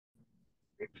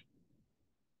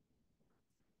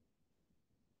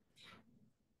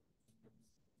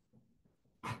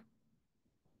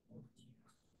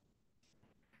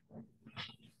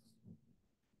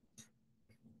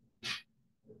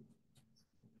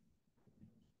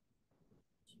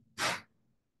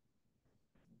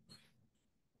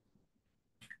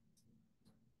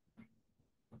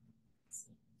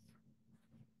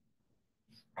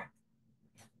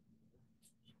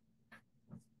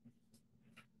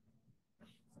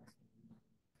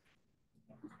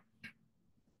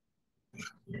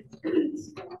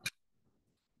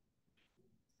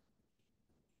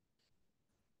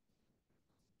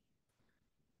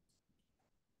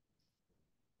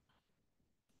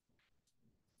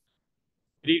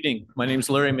Good evening. My name is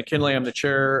Larry McKinley. I'm the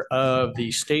chair of the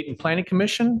State and Planning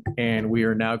Commission, and we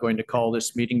are now going to call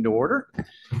this meeting to order.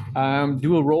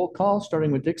 Do a roll call,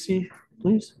 starting with Dixie,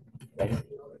 please.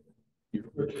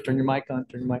 Turn your mic on.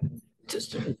 Turn your mic on.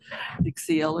 Just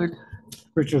Dixie Ellard,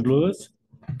 Richard Lewis,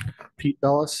 Pete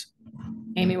Dulles.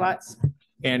 Amy Watts.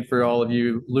 And for all of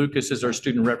you, Lucas is our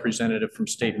student representative from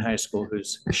State and High School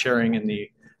who's sharing in the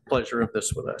pleasure of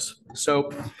this with us.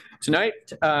 So tonight,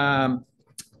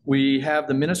 we have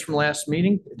the minutes from last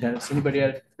meeting. Has everybody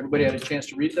had a chance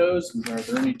to read those? Are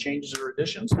there any changes or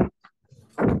additions?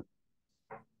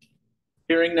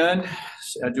 Hearing none,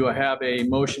 do I have a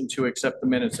motion to accept the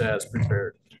minutes as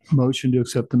prepared? motion to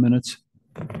accept the minutes.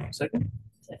 Second?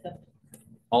 Second.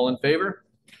 All in favor?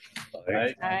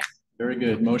 Aye. Aye. Very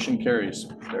good. Motion carries.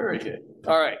 Very good.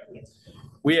 All right.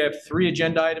 We have 3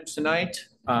 agenda items tonight.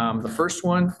 The first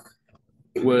one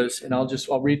was, and I'll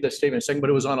read the statement in a second, but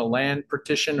it was on a land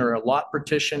partition or a lot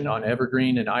partition on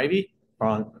Evergreen and Ivy, or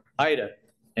on Ida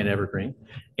and Evergreen.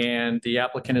 And the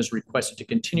applicant has requested to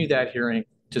continue that hearing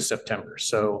to September.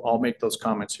 So I'll make those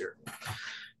comments here.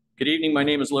 Good evening. My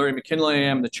name is Larry McKinley. I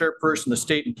am the chairperson of the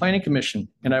State and Planning Commission,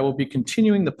 and I will be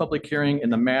continuing the public hearing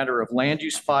in the matter of land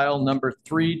use file number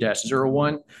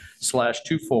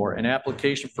 3-01/24, an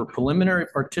application for preliminary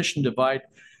partition to divide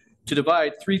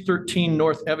 313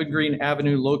 North Evergreen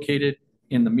Avenue located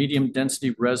in the medium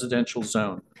density residential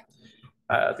zone.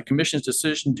 The commission's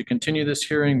decision to continue this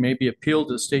hearing may be appealed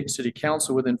to the state and city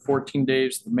council within 14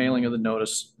 days of the mailing of the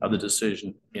notice of the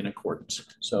decision in accordance.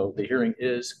 So the hearing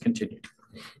is continued.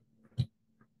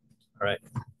 All right.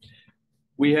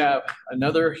 We have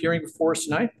another hearing before us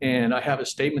tonight, and I have a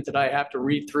statement that I have to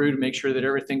read through to make sure that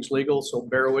everything's legal, so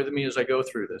bear with me as I go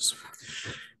through this.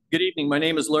 Good evening. My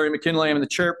name is Larry McKinley. I'm the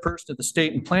chairperson of the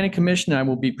State and Planning Commission. I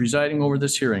will be presiding over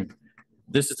this hearing.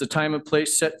 This is the time and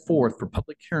place set forth for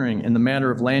public hearing in the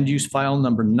matter of land use file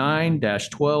number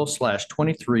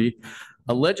 9-12/23,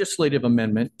 a legislative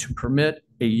amendment to permit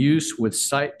a use with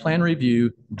site plan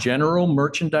review, general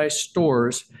merchandise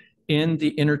stores in the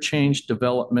interchange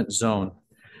development zone.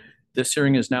 This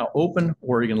hearing is now open.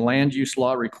 Oregon land use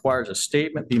law requires a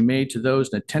statement be made to those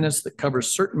in attendance that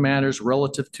covers certain matters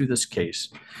relative to this case.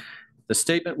 The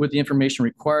statement with the information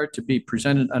required to be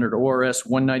presented under ORS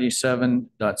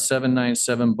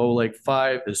 197.797 Bow Lake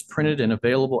 5 is printed and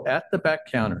available at the back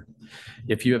counter.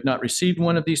 If you have not received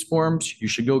one of these forms, you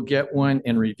should go get one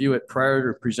and review it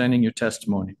prior to presenting your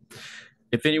testimony.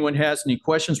 If anyone has any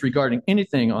questions regarding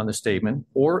anything on the statement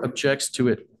or objects to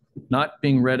it not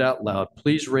being read out loud,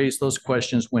 please raise those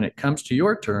questions when it comes to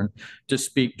your turn to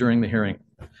speak during the hearing.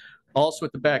 Also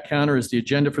at the back counter is the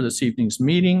agenda for this evening's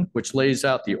meeting, which lays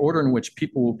out the order in which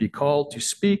people will be called to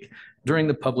speak during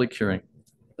the public hearing.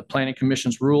 The Planning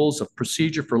Commission's rules of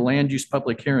procedure for land use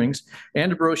public hearings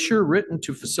and a brochure written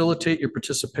to facilitate your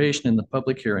participation in the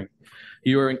public hearing.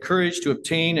 You are encouraged to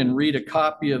obtain and read a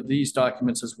copy of these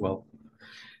documents as well.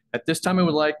 At this time, I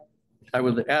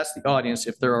would ask the audience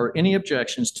if there are any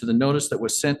objections to the notice that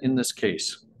was sent in this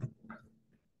case.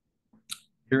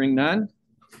 Hearing none,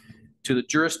 to the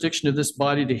jurisdiction of this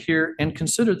body to hear and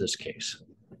consider this case.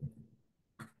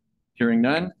 Hearing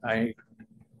none,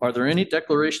 are there any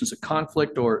declarations of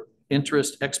conflict or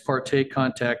interest, ex parte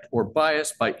contact, or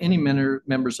bias by any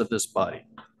members of this body?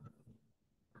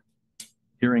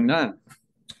 Hearing none.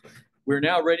 We're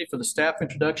now ready for the staff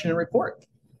introduction and report.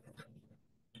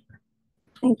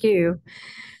 Thank you.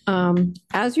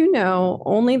 As you know,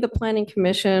 only the Planning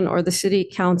Commission or the City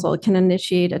Council can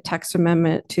initiate a text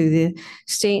amendment to the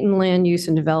State and Land Use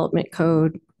and Development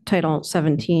Code, Title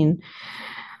 17.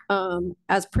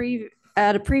 At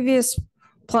a previous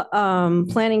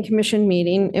Planning Commission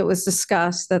meeting, it was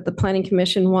discussed that the Planning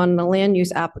Commission wanted a land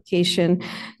use application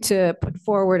to put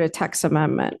forward a text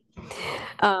amendment.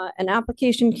 An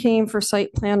application came for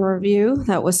site plan review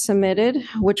that was submitted,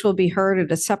 which will be heard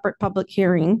at a separate public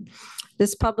hearing.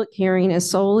 This public hearing is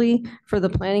solely for the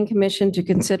Planning Commission to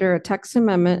consider a text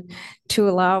amendment to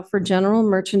allow for general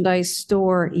merchandise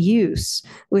store use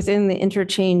within the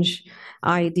interchange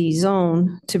ID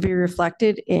zone to be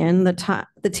reflected in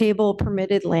the table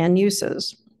permitted land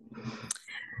uses.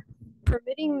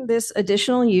 Permitting this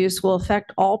additional use will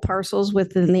affect all parcels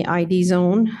within the ID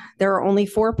zone. There are only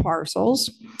 4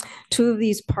 parcels. 2 of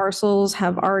these parcels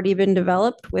have already been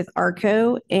developed with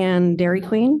Arco and Dairy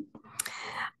Queen.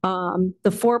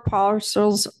 The 4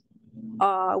 parcels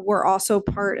were also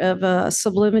part of a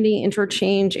sublimity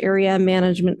interchange area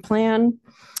management plan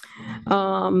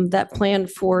that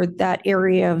planned for that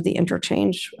area of the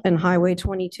interchange and Highway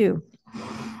 22.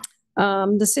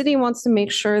 The city wants to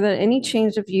make sure that any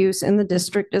change of use in the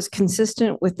district is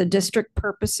consistent with the district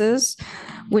purposes,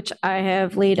 which I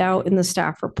have laid out in the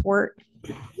staff report,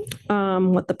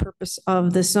 what the purpose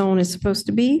of the zone is supposed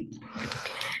to be.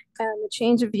 And the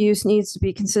change of use needs to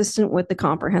be consistent with the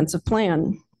comprehensive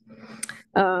plan.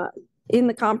 In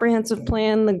the comprehensive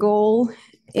plan, the goal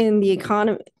in the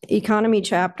economy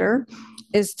chapter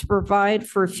is to provide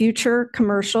for future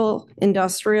commercial,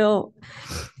 industrial,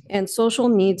 and social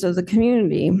needs of the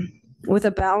community with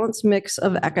a balanced mix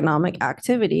of economic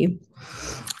activity.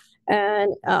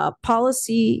 And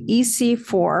policy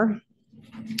EC4,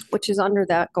 which is under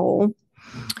that goal,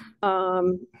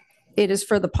 it is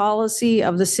for the policy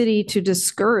of the city to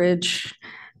discourage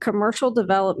commercial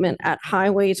development at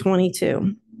Highway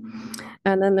 22.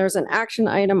 And then there's an action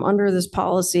item under this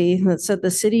policy that said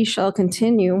the city shall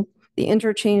continue the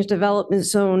interchange development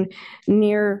zone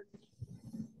near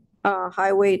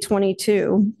Highway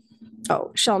 22.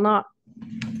 Oh, shall not,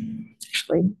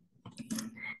 actually.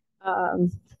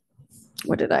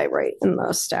 What did I write in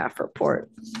the staff report?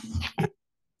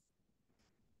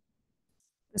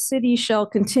 The city shall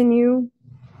continue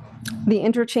the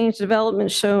interchange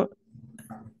development zone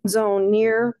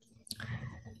near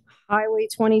Highway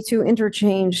 22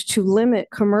 interchange to limit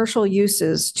commercial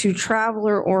uses to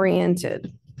traveler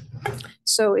oriented.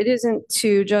 So it isn't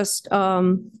to just,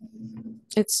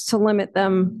 it's to limit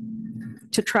them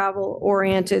to travel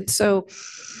oriented. So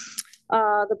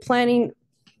the planning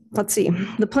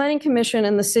commission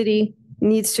and the city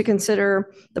needs to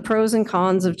consider the pros and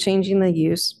cons of changing the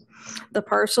use. The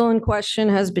parcel in question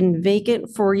has been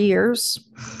vacant for years.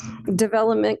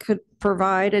 Development could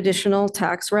provide additional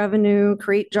tax revenue,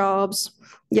 create jobs,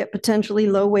 yet potentially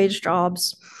low-wage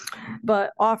jobs,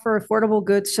 but offer affordable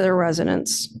goods to their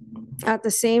residents. At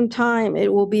the same time,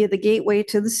 it will be the gateway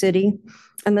to the city,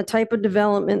 and the type of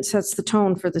development sets the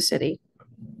tone for the city.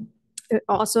 It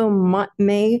also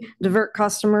may divert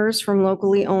customers from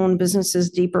locally owned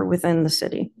businesses deeper within the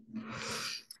city.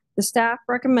 The staff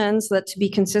recommends that to be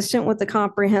consistent with the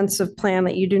comprehensive plan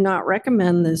that you do not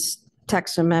recommend this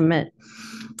text amendment.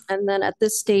 And then at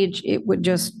this stage, it would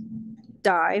just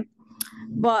die.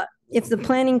 But if the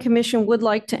Planning Commission would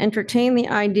like to entertain the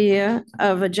idea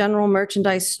of a general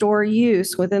merchandise store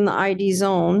use within the ID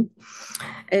zone,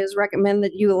 it is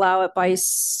recommended you allow it by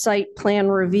site plan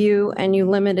review and you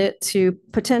limit it to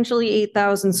potentially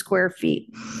 8,000 square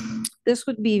feet. This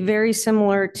would be very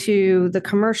similar to the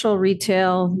commercial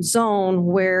retail zone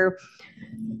where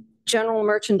general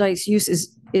merchandise use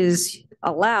is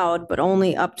allowed, but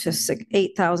only up to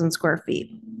 8,000 square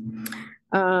feet.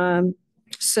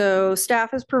 So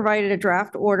staff has provided a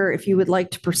draft order if you would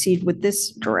like to proceed with this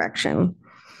direction.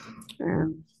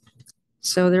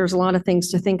 So there's a lot of things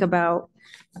to think about,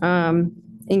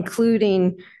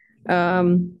 including,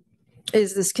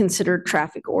 is this considered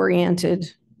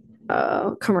traffic-oriented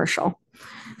commercial?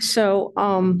 So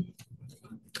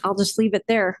I'll just leave it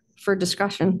there for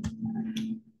discussion.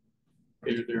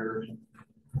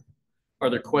 Are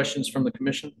there questions from the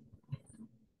commission?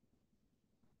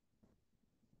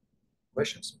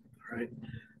 Questions? All right.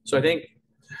 So I think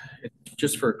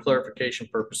just for clarification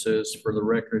purposes, for the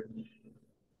record,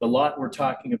 the lot we're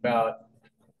talking about,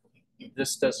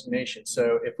 this designation.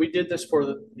 So if we did this for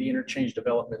the interchange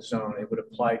development zone, it would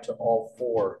apply to all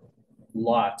 4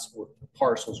 lots with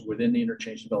parcels within the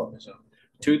interchange development zone.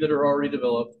 2 that are already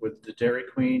developed with the Dairy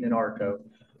Queen and Arco,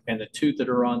 and the 2 that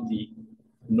are on the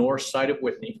north side of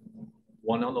Whitney,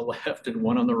 one on the left and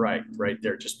one on the right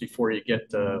there, just before you get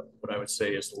to what I would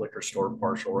say is the liquor store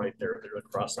parcel right there. They're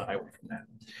across the highway from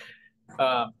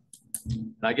that.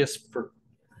 I guess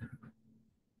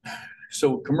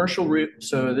so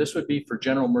this would be for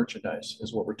general merchandise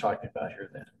is what we're talking about here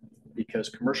then, because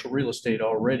commercial real estate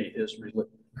already is,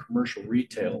 commercial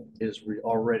retail is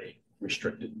already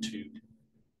restricted to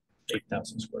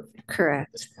 8,000 square feet.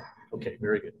 Correct. Okay,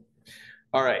 very good.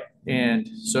 All right, and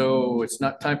so it's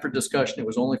not time for discussion. It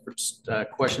was only for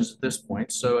questions at this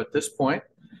point. So at this point,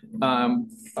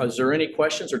 Is there any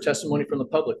questions or testimony from the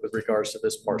public with regards to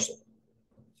this parcel?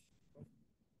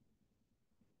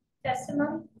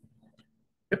 Testimony?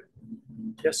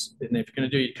 Yes, and if you're going to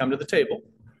do, you come to the table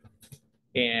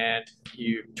and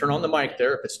you turn on the mic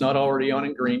there. If it's not already on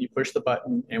in green, you push the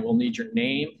button and we'll need your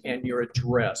name and your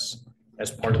address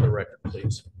as part of the record,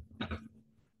 please.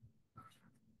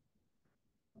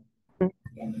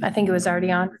 I think it was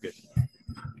already on.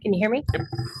 Can you hear me? Yep.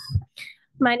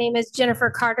 My name is Jennifer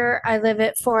Carter. I live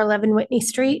at 411 Whitney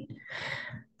Street.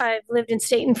 I've lived in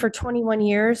Staten for 21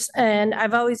 years, and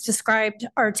I've always described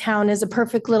our town as a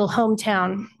perfect little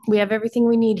hometown. We have everything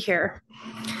we need here.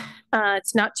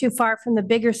 It's not too far from the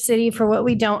bigger city for what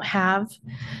we don't have.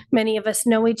 Many of us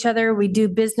know each other. We do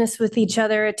business with each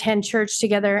other, attend church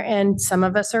together, and some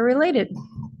of us are related.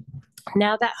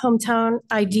 Now that hometown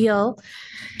ideal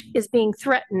is being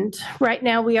threatened. Right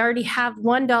now, we already have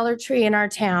one Dollar Tree in our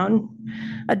town,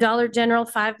 a Dollar General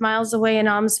 5 miles away in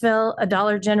Almsville, a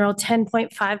Dollar General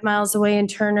 10.5 miles away in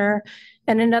Turner,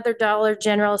 and another Dollar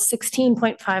General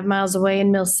 16.5 miles away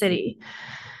in Mill City.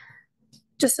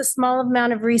 Just a small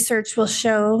amount of research will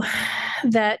show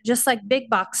that just like big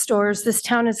box stores, this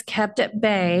town is kept at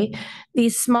bay.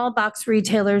 These small box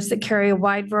retailers that carry a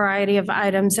wide variety of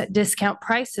items at discount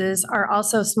prices are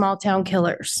also small town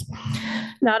killers.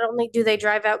 Not only do they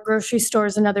drive out grocery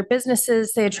stores and other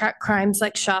businesses, they attract crimes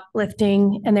like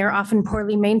shoplifting, and they're often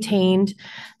poorly maintained.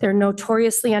 They're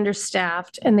notoriously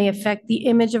understaffed, and they affect the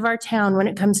image of our town when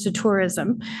it comes to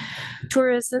tourism.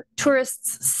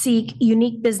 Tourists seek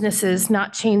unique businesses,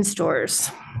 not chain stores.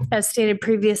 As stated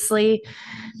previously,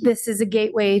 this is a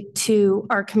gateway to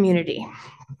our community.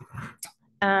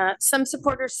 Some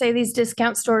supporters say these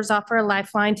discount stores offer a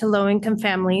lifeline to low-income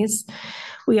families.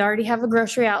 We already have a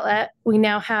grocery outlet. We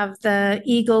now have the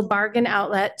Eagle Bargain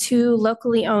Outlet, 2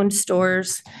 locally owned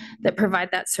stores that provide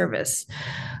that service.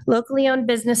 Locally owned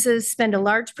businesses spend a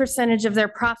large percentage of their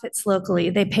profits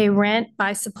locally. They pay rent,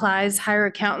 buy supplies, hire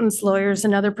accountants, lawyers,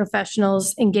 and other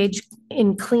professionals, engage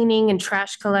in cleaning and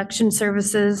trash collection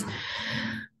services,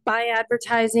 buy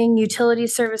advertising, utility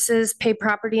services, pay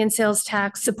property and sales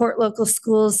tax, support local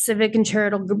schools, civic and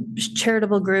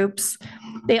charitable groups.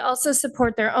 They also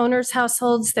support their owners'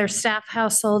 households, their staff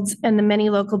households, and the many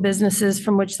local businesses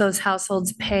from which those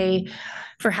households pay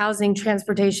for housing,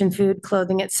 transportation, food,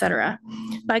 clothing, et cetera.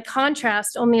 By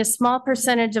contrast, only a small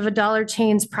percentage of a dollar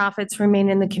chain's profits remain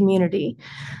in the community.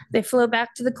 They flow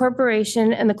back to the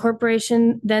corporation, and the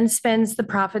corporation then spends the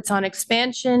profits on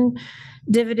expansion,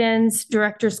 dividends,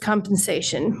 directors'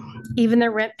 compensation. Even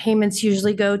their rent payments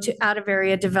usually go to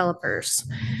out-of-area developers.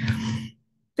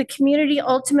 The community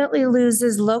ultimately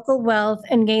loses local wealth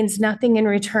and gains nothing in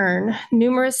return.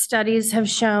 Numerous studies have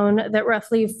shown that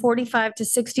roughly 45 to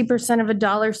 60% of a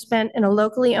dollar spent in a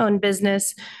locally owned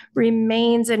business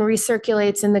remains and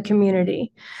recirculates in the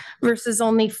community versus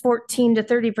only 14 to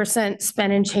 30%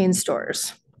 spent in chain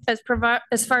stores. As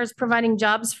far as providing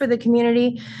jobs for the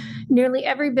community, nearly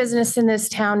every business in this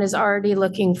town is already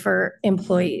looking for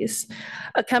employees.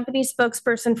 A company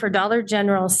spokesperson for Dollar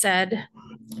General said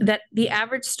that the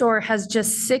average store has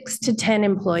just 6 to 10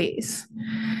 employees.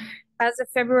 As of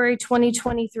February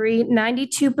 2023,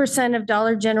 92% of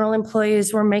Dollar General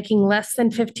employees were making less than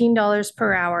 $15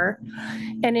 per hour.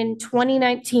 And in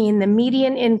 2019, the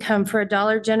median income for a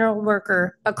Dollar General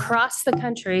worker across the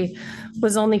country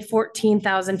was only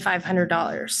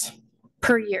 $14,500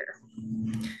 per year.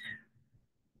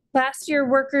 Last year,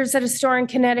 workers at a store in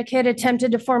Connecticut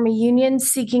attempted to form a union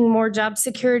seeking more job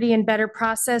security and better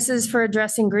processes for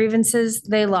addressing grievances.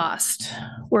 They lost.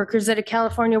 Workers at a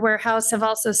California warehouse have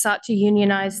also sought to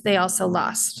unionize. They also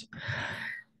lost.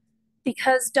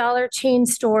 Because dollar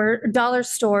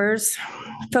stores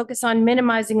focus on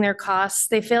minimizing their costs,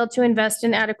 they fail to invest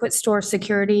in adequate store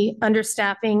security,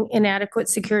 understaffing, inadequate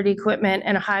security equipment,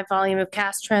 and a high volume of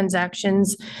cash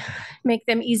transactions make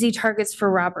them easy targets for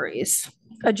robberies.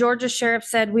 A Georgia sheriff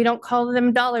said, "We don't call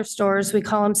them dollar stores, we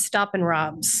call them stop and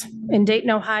robs." In Dayton,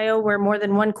 Ohio, where more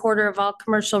than 1/4 of all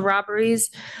commercial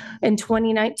robberies in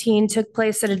 2019 took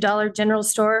place at a Dollar General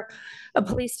store, a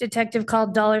police detective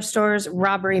called dollar stores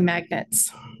robbery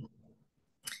magnets.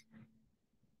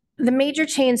 The major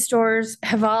chain stores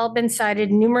have all been cited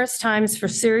numerous times for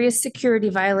serious security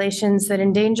violations that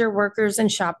endanger workers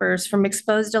and shoppers, from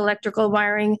exposed electrical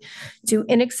wiring to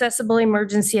inaccessible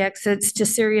emergency exits to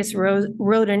serious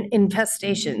rodent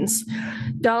infestations.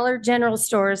 Dollar General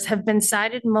stores have been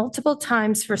cited multiple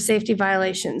times for safety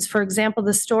violations. For example,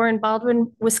 the store in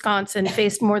Baldwin, Wisconsin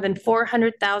faced more than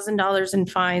 $400,000 in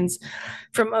fines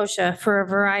from OSHA for a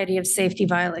variety of safety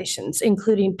violations,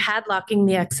 including padlocking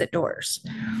the exit doors.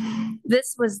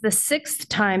 This was the 6th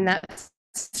time that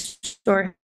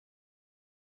store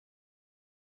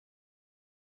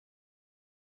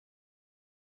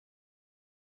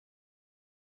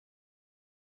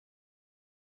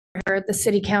the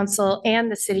city council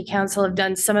and the city council have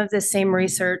done some of the same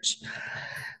research.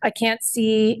 I can't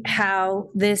see how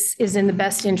this is in the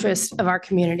best interest of our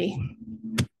community.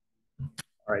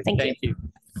 All right, Thank you. thank you.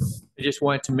 I just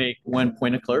wanted to make one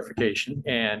point of clarification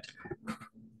and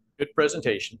good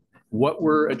presentation. What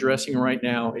we're addressing right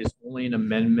now is only an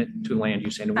amendment to land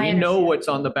use, and I we know understand. what's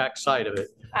on the back side of it,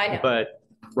 I know. but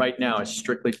right now it's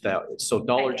strictly that. So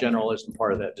Dollar General isn't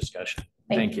part of that discussion.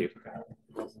 Thank you.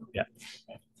 Yeah,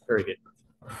 very good.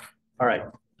 All right.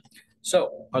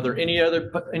 So are there any other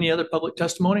public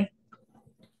testimony?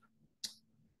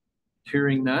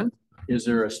 Hearing none, is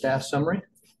there a staff summary?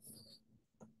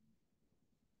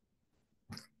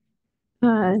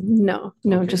 No,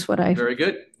 Okay. just what I, Very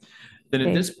good. Then at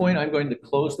Okay. this point, I'm going to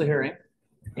close the hearing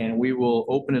and we will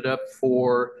open it up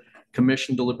for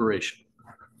commission deliberation.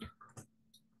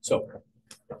 So,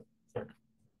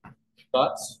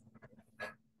 thoughts?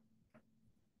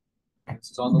 This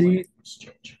is on the The- land use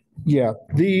change. Yeah,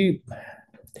 the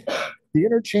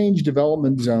interchange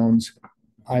development zones,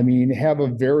 I mean, have a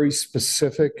very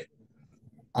specific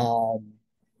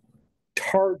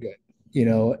target. You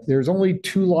know, there's only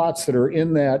 2 lots that are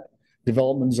in that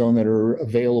development zone that are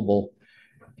available.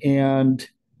 And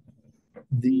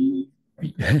the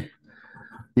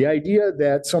the idea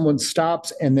that someone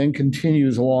stops and then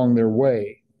continues along their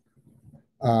way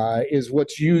is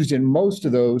what's used in most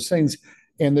of those things.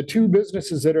 And the 2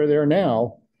 businesses that are there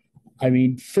now, I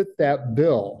mean, fit that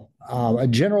bill. A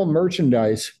general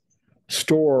merchandise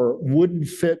store wouldn't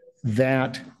fit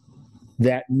that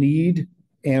need.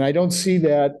 And I don't see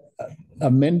that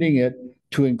amending it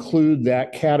to include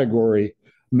that category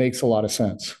makes a lot of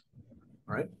sense.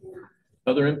 All right.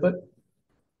 Other input?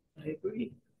 I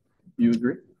agree. You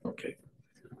agree? Okay.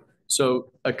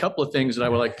 So a couple of things that I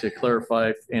would like to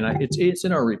clarify, and it's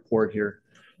in our report here,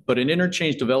 but an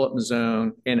interchange development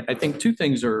zone, and I think 2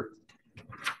 things are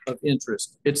of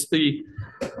interest. It's the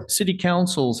city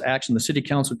council's action. The city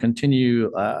council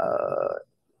continue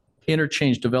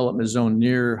interchange development zone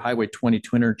near Highway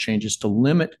 22 interchanges to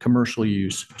limit commercial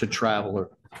use to travel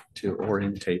or to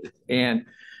orientate. And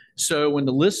so when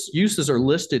the uses are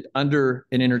listed under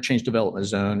an interchange development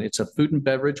zone, it's a food and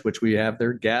beverage, which we have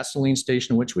there, gasoline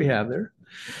station, which we have there,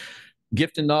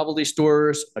 gift and novelty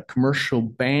stores, a commercial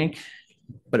bank,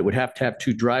 but it would have to have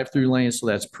 2 drive-through lanes, so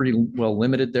that's pretty well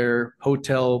limited there,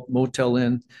 hotel, motel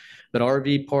inn, but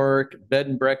RV park, bed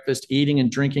and breakfast, eating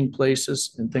and drinking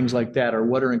places, and things like that are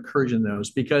what are encouraging those.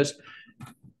 Because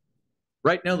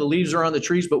right now the leaves are on the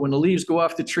trees, but when the leaves go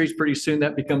off the trees, pretty soon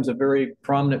that becomes a very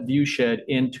prominent view shed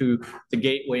into the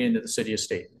gateway into the city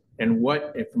estate. And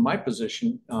from my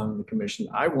position on the commission,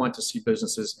 I want to see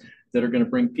businesses that are going to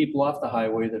bring people off the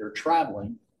highway that are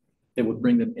traveling, that would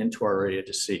bring them into our area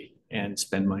to see and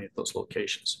spend money at those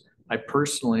locations. I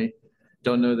personally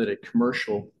don't know that a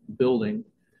commercial building,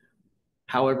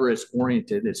 however it's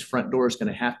oriented, its front door is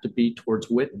going to have to be towards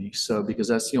Whitney. So because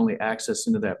that's the only access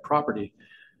into that property,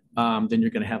 then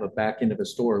you're going to have a back end of a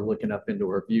store looking up into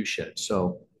our view shed.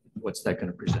 So what's that going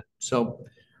to present? So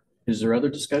is there other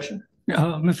discussion?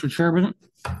 Mr. Chairman,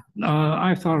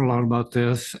 I thought a lot about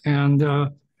this, and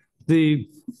the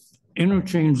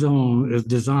interchange zone is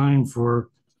designed for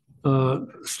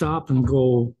stop and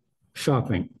go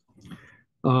shopping.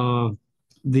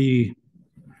 The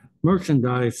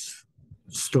merchandise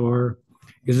store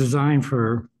is designed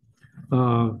for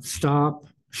stop,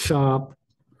 shop,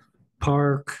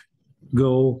 park,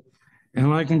 go.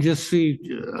 And I can just see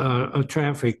a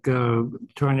traffic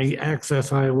trying to access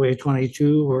Highway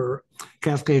 22 or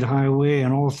Cascade Highway,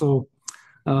 and also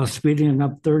speeding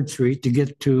up 3rd Street to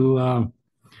get to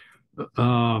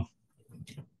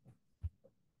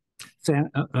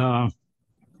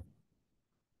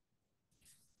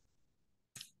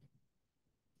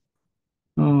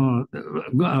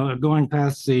going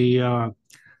past the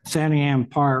Santiam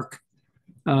Park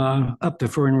up to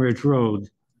Fern Ridge Road.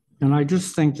 And I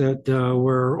just think that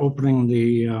we're opening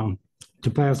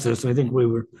to pass this, I think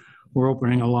we're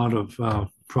opening a lot of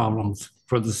problems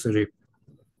for the city.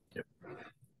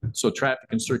 So traffic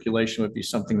and circulation would be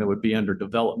something that would be under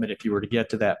development if you were to get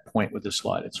to that point with this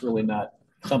slide. It's really not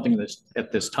something that's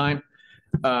at this time.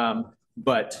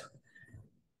 But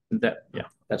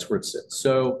that's where it sits.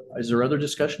 So is there other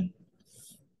discussion?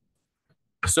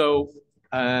 So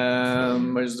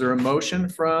is there a motion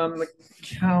from the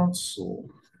council?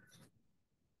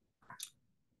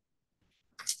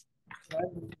 I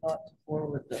would not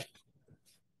forward the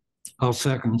I'll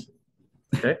second.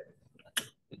 Okay.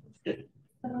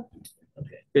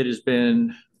 It has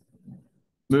been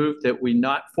moved that we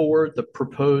not forward the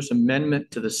proposed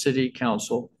amendment to the city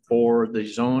council for the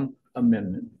zone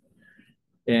amendment.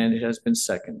 And it has been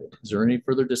seconded. Is there any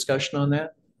further discussion on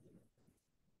that?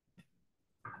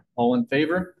 All in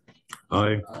favor?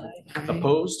 Aye.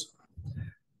 Opposed?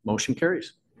 Motion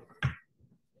carries.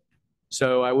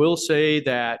 So I will say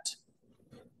that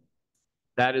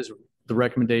that is the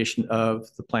recommendation of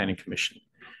the planning commission.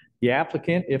 The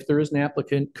applicant, if there is an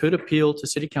applicant, could appeal to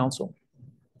city council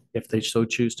if they so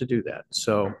choose to do that.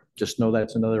 So just know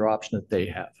that's another option that they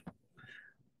have.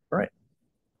 All right,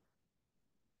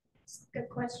 Good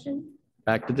question.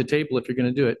 back to the table if you're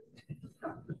going to do it.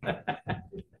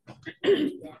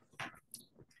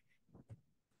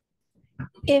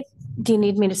 Do you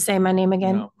need me to say my name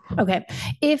again? No. Okay.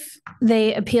 If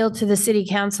they appeal to the city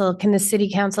council, can the city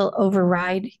council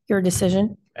override your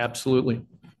decision? Absolutely.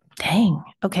 Dang.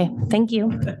 Okay. Thank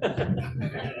you.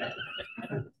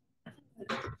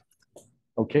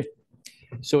 Okay.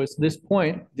 So at this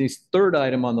point, this third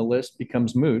item on the list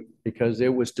becomes moot because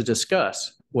it was to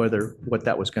discuss what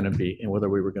that was going to be and whether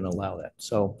we were going to allow that.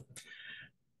 So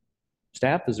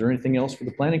staff, is there anything else for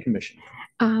the planning commission?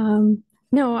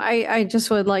 No, I just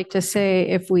would like to say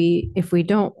if we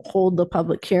don't hold the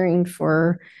public hearing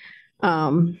for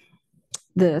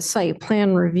the site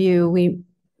plan review,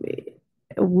 it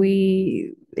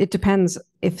depends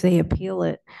if they appeal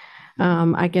it.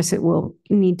 I guess it will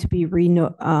need to be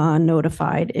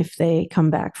notified if they come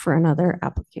back for another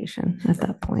application at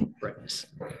that point. Right.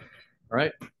 All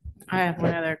right. I have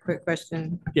one other quick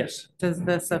question. Yes. Does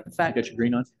this I affect, got your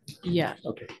green on? yeah,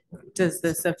 Okay. does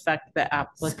this affect the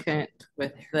applicant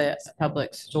with the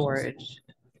public storage?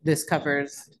 This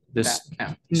covers This,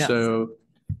 that? No. so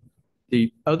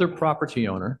the other property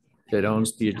owner that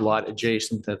owns the lot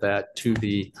adjacent to that to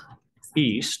the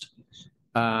east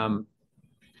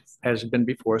has been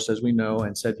before us, as we know,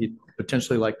 and said he'd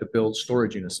potentially like to build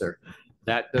storage units there.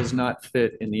 That does not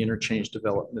fit in the interchange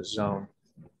development zone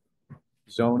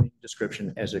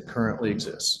description as it currently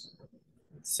exists.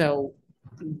 So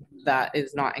that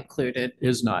is not included.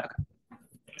 Is not.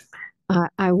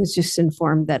 I was just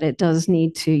informed that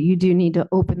you do need to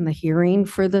open the hearing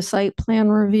for the site plan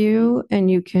review,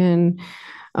 and you can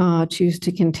choose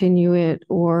to continue it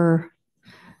or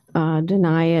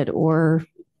deny it, or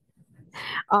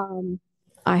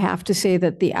I have to say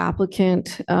that the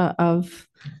applicant of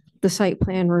the site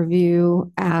plan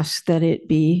review asked that it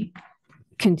be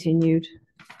continued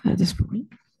at this point.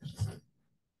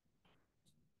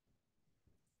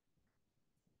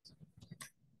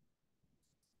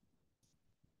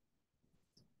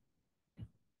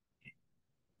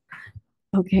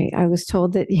 Okay, I was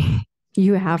told that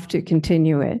you have to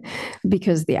continue it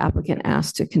because the applicant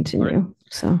asked to continue,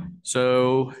 so.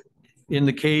 So in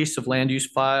the case of land use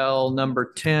file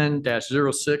number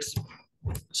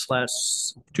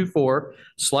 10-06/24,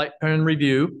 site plan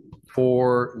review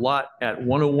for lot at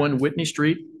 101 Whitney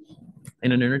Street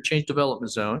in an interchange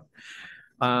development zone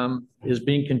is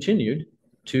being continued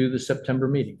to the September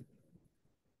meeting.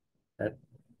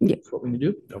 That's what we need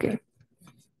to do? Okay.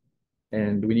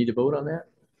 And do we need to vote on that?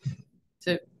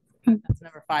 So that's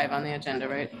number 5 on the agenda,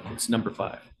 right? It's number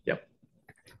 5. Yep.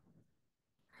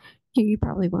 You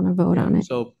probably want to vote on it.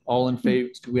 So all in favor,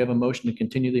 do we have a motion to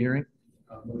continue the hearing?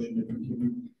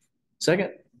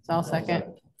 Second? So I'll second.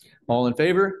 All in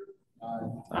favor?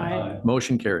 Aye.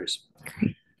 Motion carries.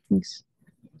 Thanks.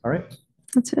 All right,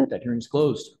 That's it. that hearing's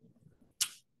closed.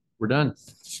 We're done.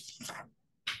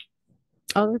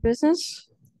 Other business?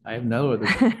 I have no other.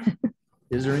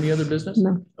 Is there any other business?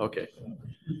 No. Okay.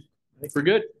 I think we're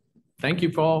good. Thank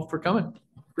you all for coming.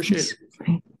 Appreciate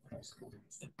it.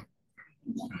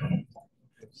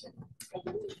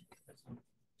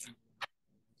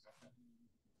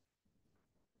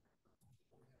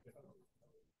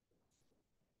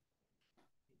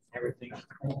 Everything.